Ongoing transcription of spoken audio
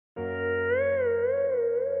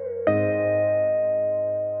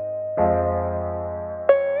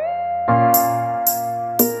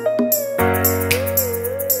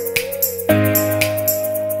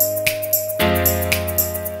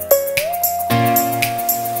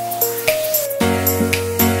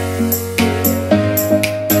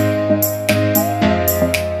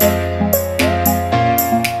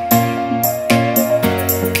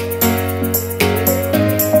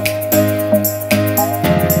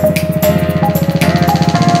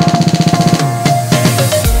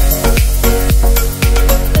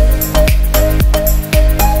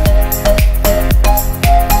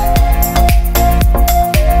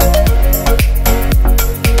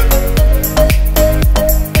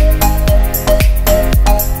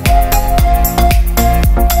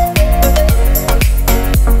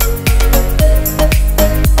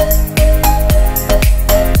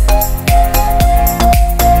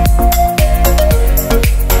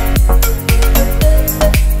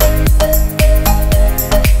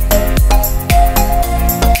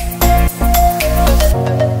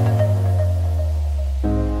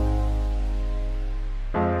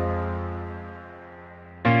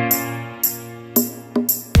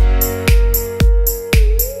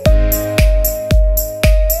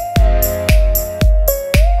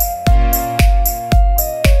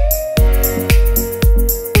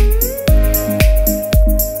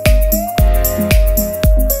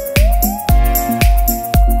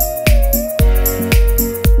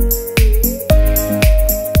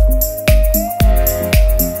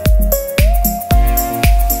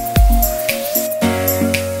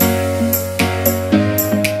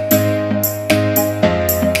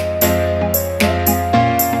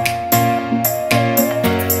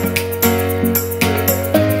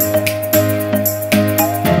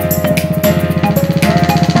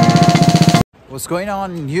going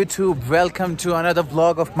on YouTube? Welcome to another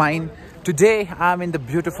vlog of mine. Today I'm in the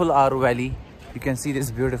beautiful Aru Valley. You can see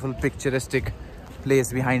this beautiful picturesque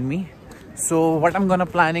place behind me. So what I'm gonna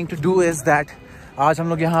planning to do is that आज हम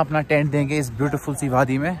लोग यहाँ अपना tent देंगे इस beautiful सी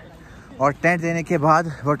वादी में, और टेंट देने के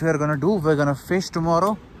बाद what we're gonna do, we're gonna fish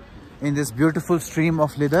tomorrow in this beautiful stream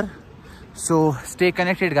of leather. So stay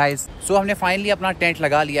connected guys. So हमने finally अपना टेंट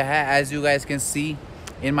लगा लिया है. As you guys can see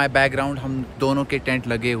in my background हम दोनों के टेंट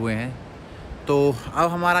लगे हुए हैं. तो अब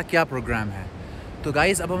हमारा क्या प्रोग्राम है? तो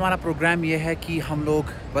गाइस अब हमारा प्रोग्राम ये है कि हम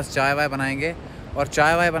लोग बस चाय वाय बनाएंगे, और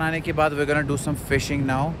चाय वाय बनाने के बाद we're gonna do some fishing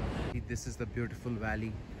now. This is the beautiful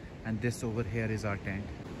valley and this over here is our tent.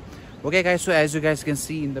 Okay guys, so as you guys can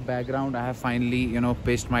see in the background I have finally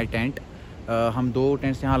pitched my tent. हम दो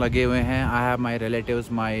tents यहाँ लगे हुए हैं. I have my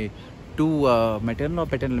relatives, my two maternal और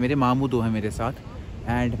paternal, मेरे मामू दो हैं मेरे साथ,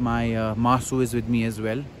 and my Masu is with me as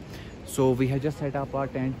well. So we have just set up our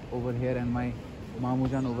tent over here, and my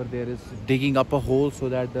Mamujan over there is digging up a hole so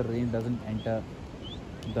that the rain doesn't enter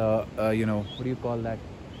the what do you call that,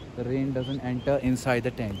 the rain doesn't enter inside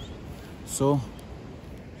the tent. So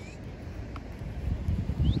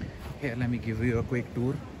here, let me give you a quick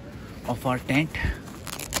tour of our tent.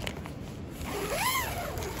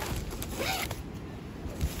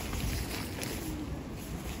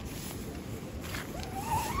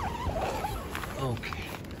 Okay,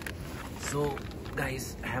 so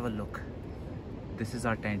guys, have a look. This is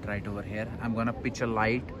our tent right over here. I'm gonna pitch a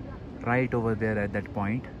light right over there at that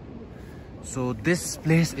point. So this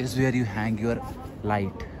place is where you hang your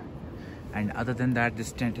light, and other than that,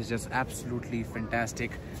 this tent is just absolutely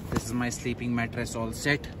fantastic. This is my sleeping mattress all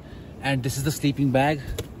set, and this is the sleeping bag.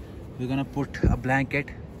 We're gonna put a blanket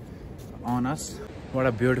on us. What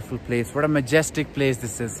a beautiful place, what a majestic place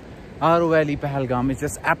this is. Aru Valley, Pahalgam is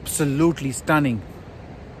just absolutely stunning.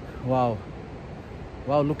 Wow,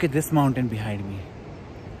 wow, look at this mountain behind me.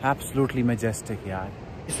 Absolutely majestic, yeah.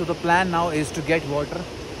 So the plan now is to get water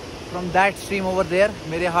from that stream over there.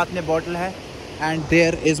 मेरे हाथ में bottle है, and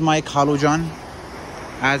there is my Khalujan.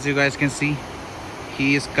 As you guys can see,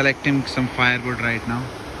 he is collecting some firewood right now.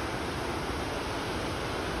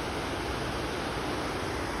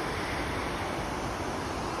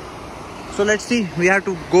 So let's see, we have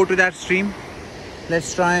to go to that stream.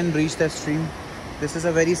 Let's try and reach that stream. This is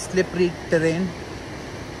a very slippery terrain,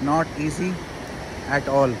 not easy at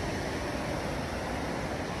all.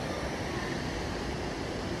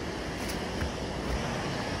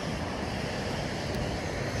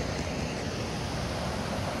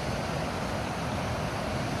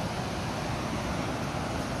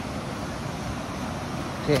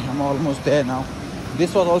 Okay, I'm almost there now.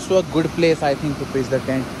 This was also a good place, I think, to pitch the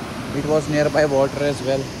tent. It was nearby water as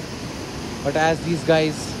well, but as these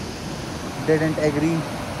guys didn't agree.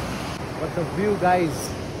 But the view, guys,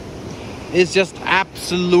 is just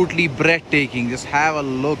absolutely breathtaking. Just have a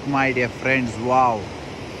look, my dear friends. Wow,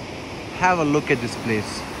 have a look at this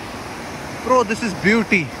place, bro. This is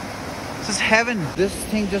beauty. This is heaven. This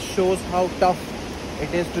thing just shows how tough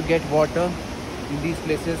it is to get water in these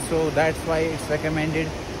places. So that's why it's recommended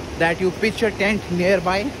that you pitch a tent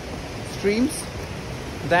nearby streams.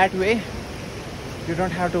 That way you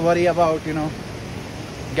don't have to worry about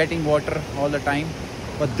getting water all the time.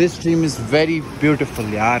 But this stream is very beautiful,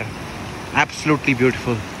 yaar. Absolutely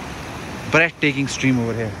beautiful, breathtaking stream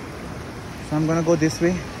over here. So I'm gonna go this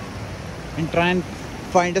way and try and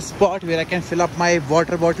find a spot where I can fill up my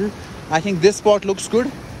water bottle. I think this spot looks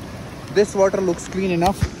good. This water looks clean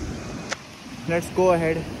enough. Let's go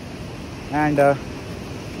ahead and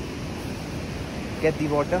get the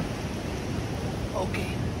water.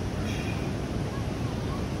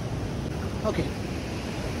 Okay,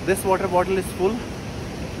 this water bottle is full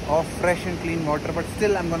of fresh and clean water, but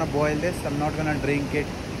still I'm gonna boil this. I'm not gonna drink it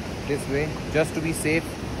this way, just to be safe.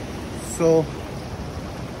 So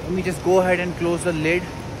let me just go ahead and close the lid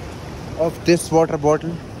of this water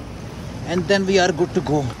bottle, and then we are good to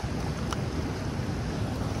go.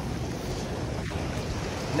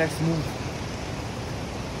 Let's move.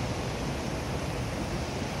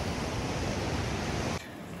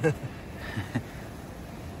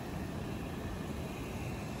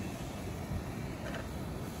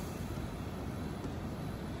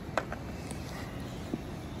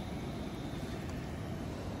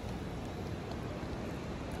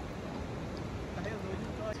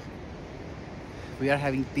 We are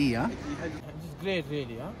having tea, huh? This is great,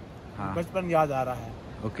 really, huh? हाँ. बचपन याद आ रहा है.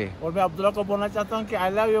 Okay. और मैं अब्दुल्ला को बोलना चाहता हूँ कि I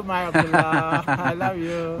love you, my Abdullah. I love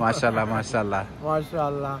you. माशाल्लाह, माशाल्लाह.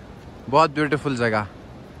 माशाल्लाह. बहुत ब्यूटीफुल जगह.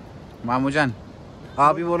 मामूजान,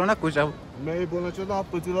 आप ही बोलो ना कुछ अब. मैं ये बोलना चाहता हूँ,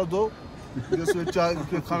 आप पतीला दो, जिसमें चाय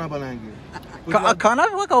खाना बनाएंगे. खाना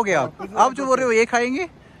खाओगे आप जो बोल रहे हो ये खाएंगे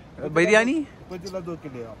बिरयानी? 2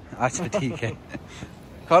 किलो। अच्छा ठीक है।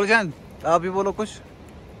 खालजान आप भी बोलो कुछ,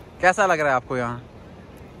 कैसा लग रहा है आपको यहाँ?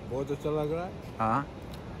 बहुत अच्छा लग रहा है। हाँ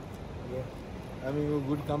I mean,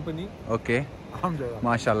 good company. Okay Alhamdulillah.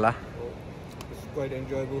 माशाल्लाह। It's quite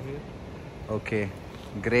enjoyable here. Okay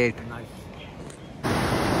great. Nice.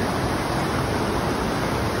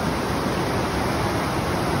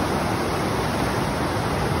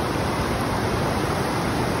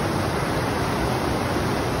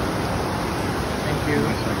 Thank you.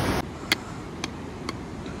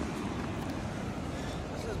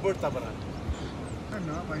 This is bird tabara.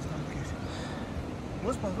 No, but it's not case.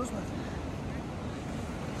 Rose.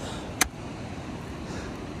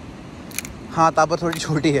 हाँ ताबर थोड़ी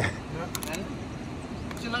छोटी है।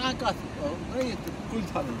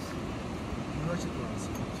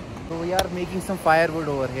 So we are making some firewood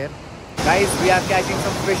over here. Guys, we are catching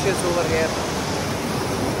some fishes over here.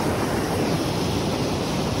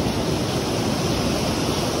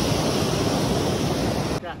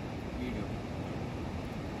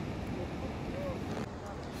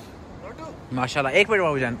 माशाल्लाह। एक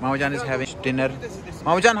minute मामूजान is having dinner.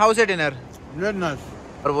 मामूजान how's your dinner? Very nice.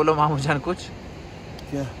 और बोलो मामूजान कुछ।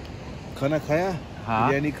 क्या खाना खाया? हाँ।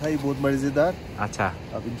 बिरयानी खाई, बहुत मजेदार। अच्छा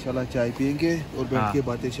अब इंशाल्लाह चाय पियेंगे और बैठ के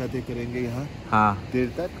बातें शातें करेंगे यहाँ हाँ देर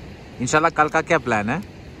तक। इंशाल्लाह। कल का क्या प्लान है?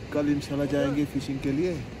 कल इंशाल्लाह जाएंगे फिशिंग के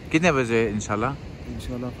लिए। कितने बजे? इंशाल्लाह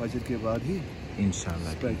फजर के बाद ही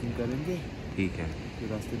इंशाल्लाह ट्रैकिंग करेंगे। ठीक है। फिर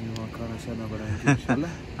रास्ते में वहाँ खाना शाना बनाएंगे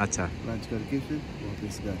इंशाल्लाह। अच्छा लंच करके फिर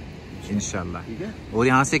वापस घर इंशाल्लाह। ठीक है। और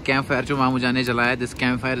यहाँ से कैंप फायर जो मामूजान ने जलाया, this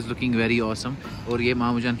camp fire is looking very awesome. और ये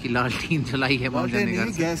मामूजान की लालटीन जलाई है मामूजान ने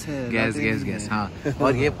घर से। गैस है। गैस हाँ।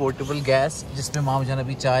 और ये पोर्टेबल गैस जिसमें मामूजान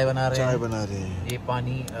अभी चाय बना रहे हैं। ये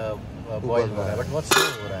पानी बॉईल हो रहा है बट बहुत स्लो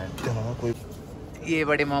हो रहा है। कोई ये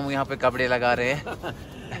बड़े मामू यहाँ पे कपड़े लगा रहे हैं।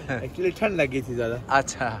 एक्चुअली ठंड लगी थी ज्यादा।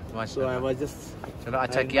 अच्छा माशाल्लाह। चलो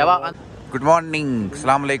अच्छा किया। गुड मॉर्निंग,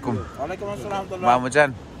 अस्सलाम वालेकुम। वालेकुम अस्सलाम। मामूजान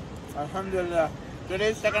अल्हम्दुलिल्लाह।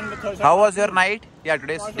 Today's second, third. How was your night? Yeah,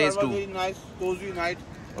 today's days too. Very nice, cozy night.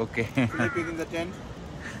 Okay. Sleeping in the tent.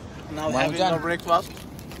 Now having Mamujan. our breakfast.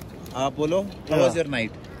 आप बोलो, how was your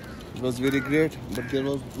night? It was very great, but there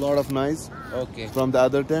was a lot of noise Okay. from the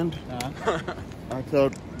other tent. I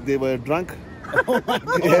thought they were drunk. Oh my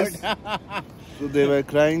God. Yes. So they were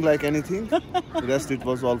crying like anything. The rest it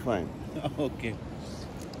was all fine. Okay.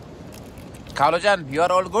 Khalojan, you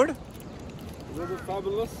are all good? It was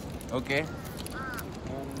fabulous. Okay.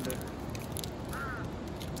 And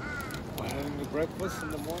having the breakfast in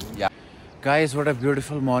the morning. Yeah. Guys, what a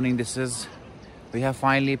beautiful morning this is. We have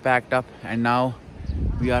finally packed up and now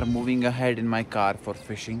we are moving ahead in my car for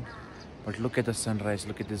fishing. But look at the sunrise,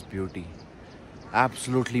 look at this beauty.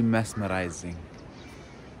 Absolutely mesmerizing.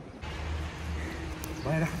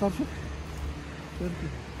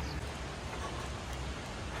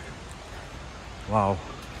 Wow.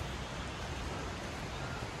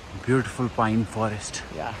 Beautiful pine forest.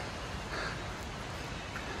 Yeah.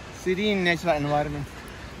 Serene natural environment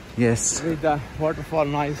Yes. with the waterfall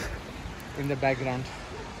noise in the background.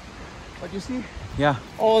 But you see, Yeah.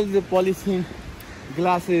 all the polythene,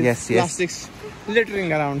 glasses, Yes, yes. plastics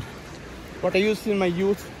littering around. What I used in my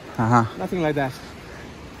youth, nothing like that.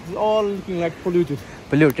 It's all looking like polluted.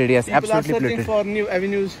 Polluted, yes. People Absolutely are searching polluted. for new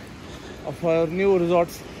avenues, for new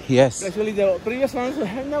resorts. Yes. Especially the previous ones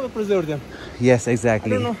have never preserved them. Yes, I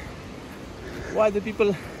exactly. don't know why the people,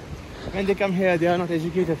 when they come here, they are not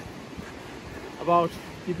educated about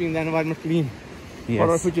keeping the environment clean for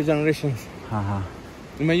our Yes. future generations.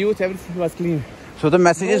 In my youth, everything was clean. So the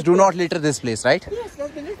message is do not litter this place, right? Yes,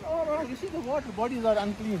 that's the list all around. You see the water bodies are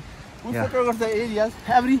unclean. We Yeah. photograph the areas.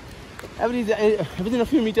 Within a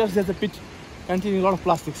few meters, there's a pit containing a lot of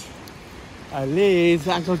plastics. Lays,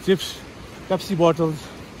 ankle chips, Pepsi bottles.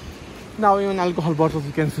 Now even alcohol bottles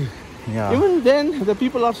you can see. Yeah. Even then, the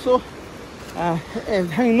people are so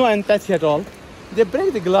having no empathy at all. They break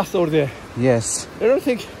the glass over there. Yes. They don't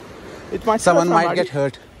think it might Someone hurt might somebody. get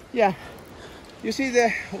hurt. Yeah. You see the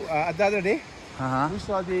other day, Uh-huh. we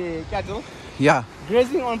saw the cattle Yeah.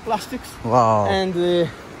 grazing on plastics Wow. and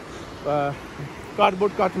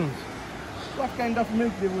cardboard cartons. What kind of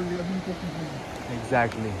milk they will be taking?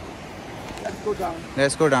 Exactly. Let's go down.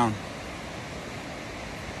 Let's go down.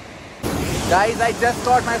 Guys, I just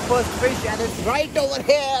caught my first fish and it's right over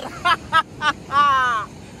here.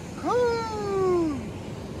 Woo!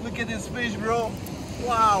 Look at this fish, bro.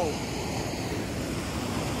 Wow.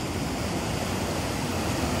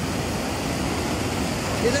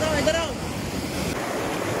 Idhar आओ.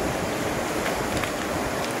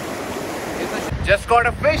 Just caught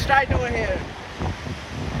a fish right over here.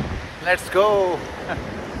 Let's go.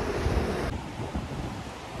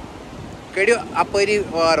 Kadiyo apari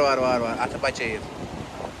war. Ata bachayir.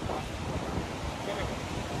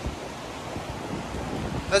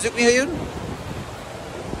 Nazuk ni hayun.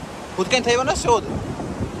 Hud kan thayo na shod.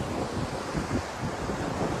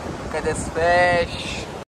 Look at this fish.